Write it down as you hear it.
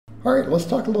All right, let's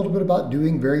talk a little bit about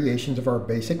doing variations of our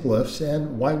basic lifts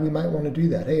and why we might want to do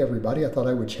that. Hey everybody, I thought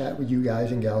I would chat with you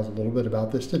guys and gals a little bit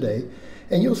about this today.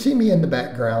 And you'll see me in the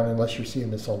background, unless you're seeing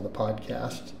this on the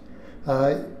podcast.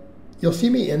 You'll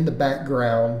see me in the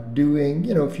background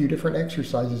doing, a few different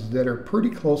exercises that are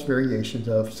pretty close variations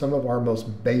of some of our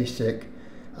most basic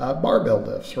barbell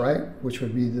lifts, right? Which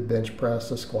would be the bench press,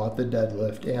 the squat, the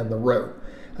deadlift, and the row.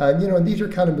 And these are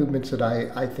kind of movements that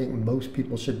I think most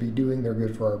people should be doing. They're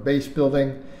good for our base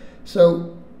building.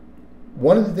 So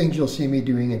one of the things you'll see me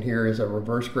doing in here is a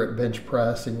reverse grip bench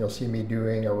press, and you'll see me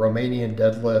doing a Romanian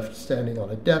deadlift standing on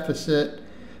a deficit,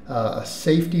 a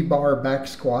safety bar back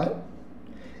squat,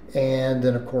 and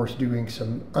then of course doing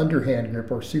some underhand grip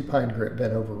or supine grip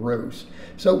bent over rows.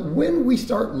 So when we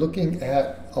start looking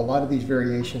at a lot of these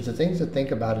variations, the things to think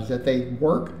about is that they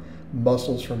work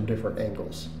muscles from different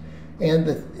angles. And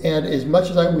as much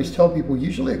as I always tell people,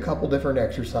 usually a couple different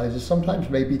exercises,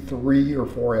 sometimes maybe 3 or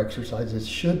 4 exercises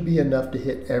should be enough to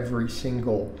hit every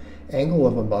single angle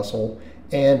of a muscle.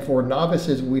 And for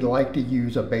novices, we like to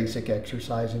use a basic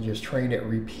exercise and just train it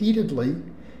repeatedly,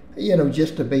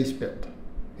 just to base build,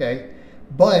 okay?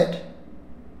 But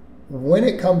when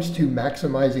it comes to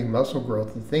maximizing muscle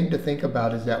growth, the thing to think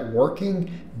about is that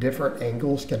working different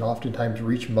angles can oftentimes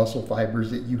reach muscle fibers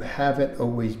that you haven't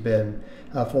always been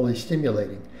fully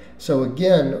stimulating. So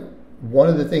again, one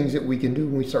of the things that we can do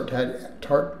when we start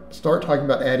talking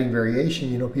about adding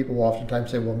variation, people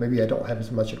oftentimes say, well, maybe I don't have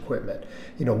as much equipment.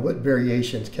 What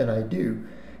variations can I do?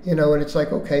 And it's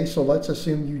like, okay, so let's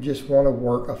assume you just want to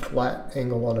work a flat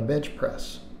angle on a bench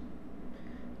press.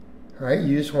 Right?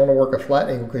 You just want to work a flat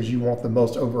angle because you want the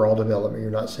most overall development. You're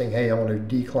not saying, hey, I want to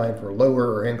decline for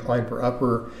lower or incline for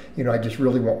upper. I just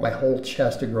really want my whole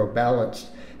chest to grow balanced.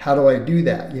 How do I do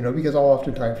that? Because I'll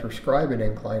oftentimes prescribe an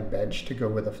incline bench to go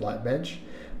with a flat bench.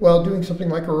 Well, doing something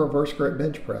like a reverse grip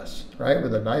bench press, right,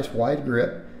 with a nice wide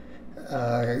grip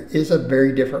is a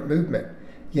very different movement.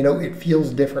 It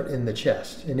feels different in the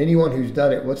chest. And anyone who's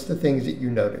done it, what's the things that you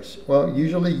notice? Well,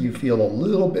 usually you feel a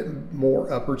little bit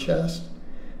more upper chest.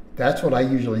 That's what I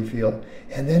usually feel.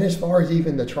 And then as far as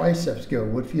even the triceps go,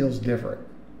 what feels different?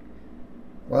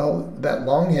 Well, that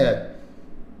long head,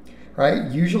 right?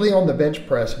 Usually on the bench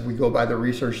press, if we go by the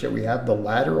research that we have, the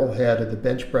lateral head of the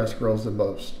bench press grows the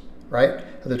most, right?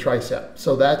 Of the tricep.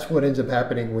 So that's what ends up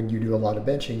happening when you do a lot of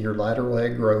benching. Your lateral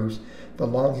head grows, the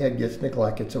long head gets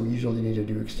neglected, so we usually need to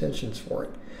do extensions for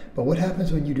it. But what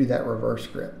happens when you do that reverse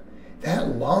grip? That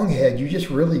long head, you just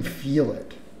really feel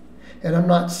it. And I'm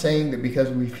not saying that because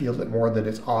we feel it more that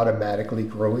it's automatically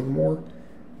growing more,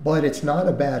 but it's not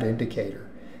a bad indicator.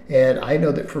 And I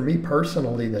know that for me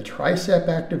personally, the tricep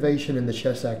activation and the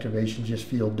chest activation just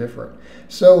feel different.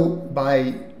 So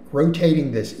by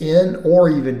rotating this in or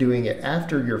even doing it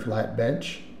after your flat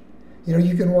bench,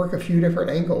 you can work a few different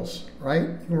angles, right?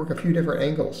 You can work a few different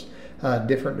angles.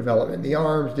 Different development in the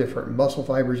arms, different muscle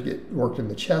fibers get worked in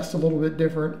the chest a little bit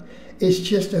different. It's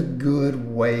just a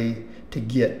good way to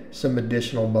get some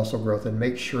additional muscle growth and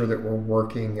make sure that we're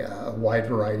working a wide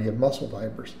variety of muscle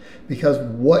fibers. Because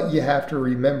what you have to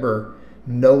remember,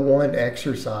 no one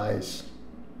exercise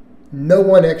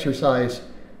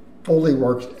fully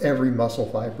works every muscle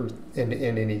fiber in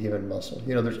any given muscle.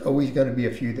 There's always going to be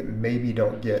a few that maybe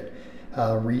don't get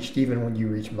reached even when you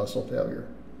reach muscle failure,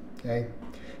 okay?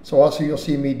 So also you'll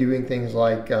see me doing things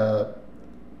like Romanian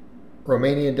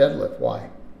deadlift. Why?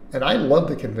 And I love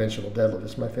the conventional deadlift.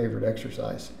 It's my favorite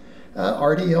exercise.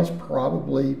 RDLs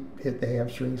probably hit the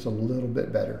hamstrings a little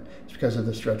bit better. It's because of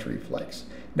the stretch reflex.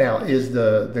 Now, is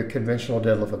the conventional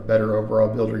deadlift a better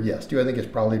overall builder? Yes. Do I think it's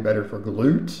probably better for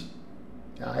glutes?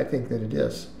 I think that it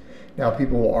is. Now,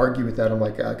 people will argue with that. I'm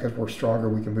like, because we're stronger,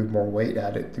 we can move more weight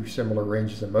at it through similar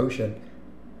ranges of motion.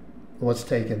 What's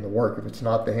taking the work? If it's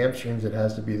not the hamstrings, it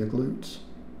has to be the glutes.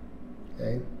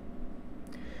 Okay?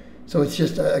 So it's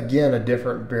just, again, a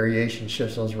different variation,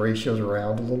 shifts those ratios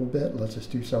around a little bit. Let's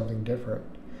just do something different.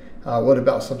 What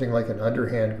about something like an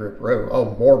underhand grip row?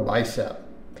 Oh, more bicep.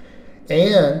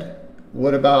 And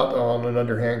what about on an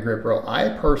underhand grip row?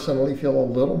 I personally feel a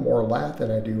little more lat than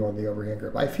I do on the overhand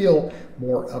grip. I feel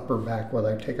more upper back when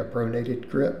I take a pronated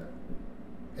grip.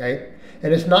 Okay?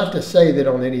 And it's not to say that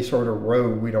on any sort of row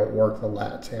we don't work the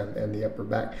lats and the upper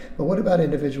back. But what about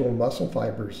individual muscle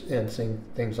fibers and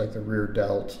things like the rear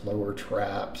delts, lower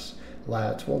traps,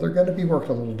 lats? Well, they're going to be worked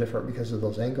a little different because of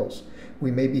those angles.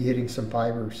 We may be hitting some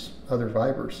fibers, other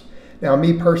fibers. Now,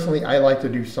 me personally, I like to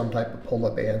do some type of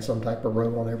pull-up and some type of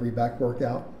row on every back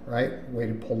workout, right?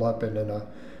 Weighted pull-up and then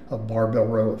a barbell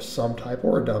row of some type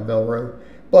or a dumbbell row.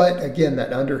 But again,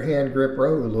 that underhand grip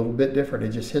row, a little bit different. It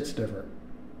just hits different.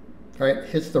 right?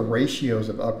 Hits the ratios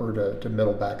of upper to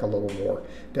middle back a little more.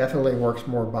 Definitely works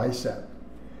more bicep.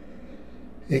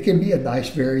 It can be a nice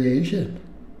variation,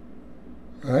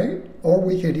 right? Or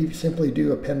we could even simply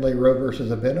do a pendlay row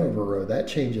versus a bent over row. That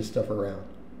changes stuff around.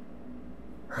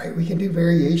 Right? We can do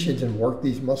variations and work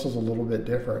these muscles a little bit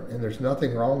different, and there's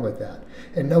nothing wrong with that.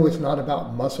 And no, it's not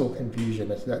about muscle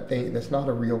confusion. It's that thing. That's not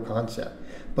a real concept.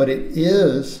 But it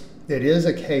is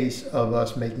a case of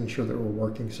us making sure that we're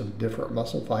working some different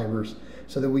muscle fibers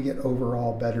so that we get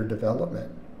overall better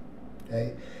development.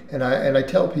 Okay? And I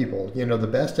tell people, you know, the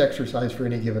best exercise for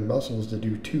any given muscle is to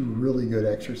do 2 really good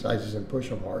exercises and push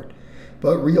them hard.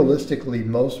 But realistically,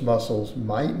 most muscles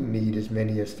might need as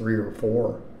many as 3 or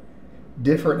 4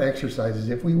 different exercises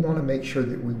if we want to make sure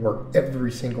that we work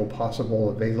every single possible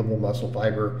available muscle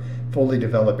fiber, fully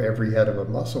develop every head of a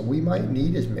muscle. We might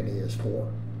need as many as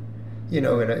 4, you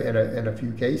know, in a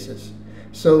few cases.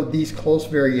 So these close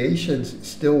variations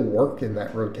still work in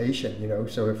that rotation, you know.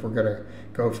 So if we're going to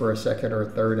go for a second or a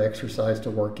third exercise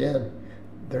to work in,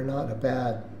 they're not a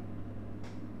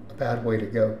bad way to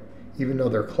go, even though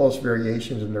they're close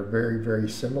variations and they're very, very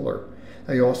similar.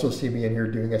 Now you also see me in here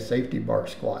doing a safety bar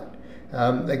squat.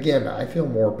 Again, I feel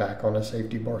more back on a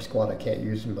safety bar squat. I can't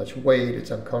use much weight. It's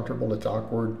uncomfortable. It's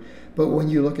awkward. But when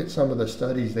you look at some of the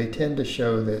studies, they tend to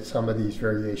show that some of these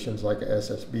variations like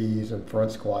SSBs and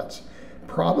front squats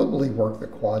probably work the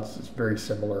quads a very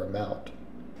similar amount.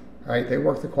 Right? They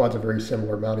work the quads a very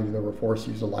similar amount even though we're forced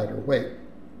to use a lighter weight.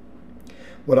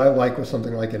 What I like with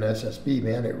something like an SSB,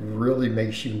 man, it really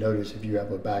makes you notice if you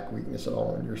have a back weakness at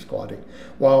all when you're squatting,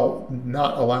 while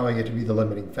not allowing it to be the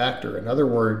limiting factor. In other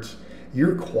words,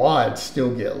 your quads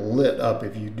still get lit up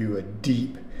if you do a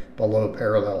deep below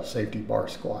parallel safety bar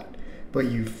squat, but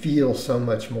you feel so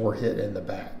much more hit in the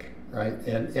back, right?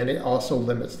 And it also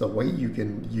limits the weight you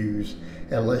can use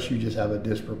unless you just have a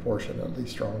disproportionately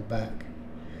strong back.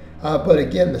 But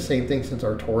again, the same thing, since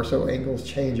our torso angles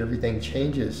change, everything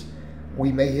changes.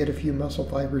 We may hit a few muscle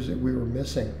fibers that we were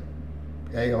missing,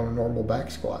 okay, on a normal back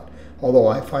squat. Although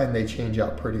I find they change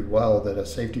out pretty well, that a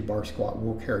safety bar squat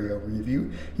will carry over. If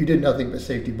you did nothing but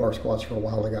safety bar squats for a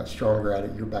while and got stronger at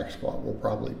it, your back squat will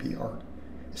probably PR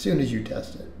as soon as you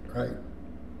test it, right?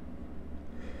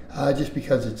 Just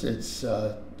because it's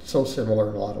so similar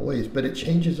in a lot of ways, but it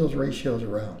changes those ratios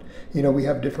around. You know, we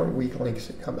have different weak links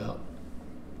that come out.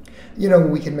 You know,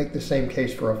 we can make the same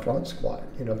case for a front squat.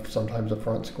 You know, sometimes a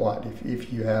front squat,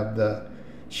 if you have the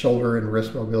shoulder and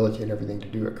wrist mobility and everything to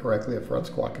do it correctly, a front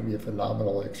squat can be a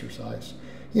phenomenal exercise.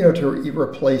 You know, to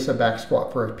replace a back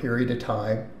squat for a period of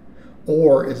time,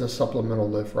 or as a supplemental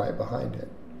lift right behind it.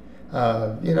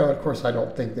 You know, of course, I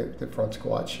don't think that the front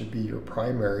squat should be your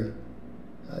primary.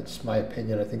 It's my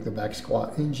opinion. I think the back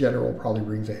squat in general probably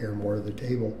brings a hair more to the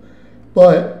table,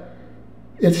 but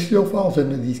it still falls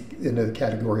into the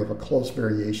category of a close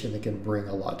variation that can bring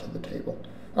a lot to the table.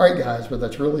 All right, guys, but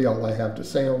that's really all I have to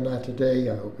say on that today.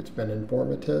 I hope it's been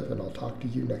informative, and I'll talk to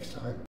you next time.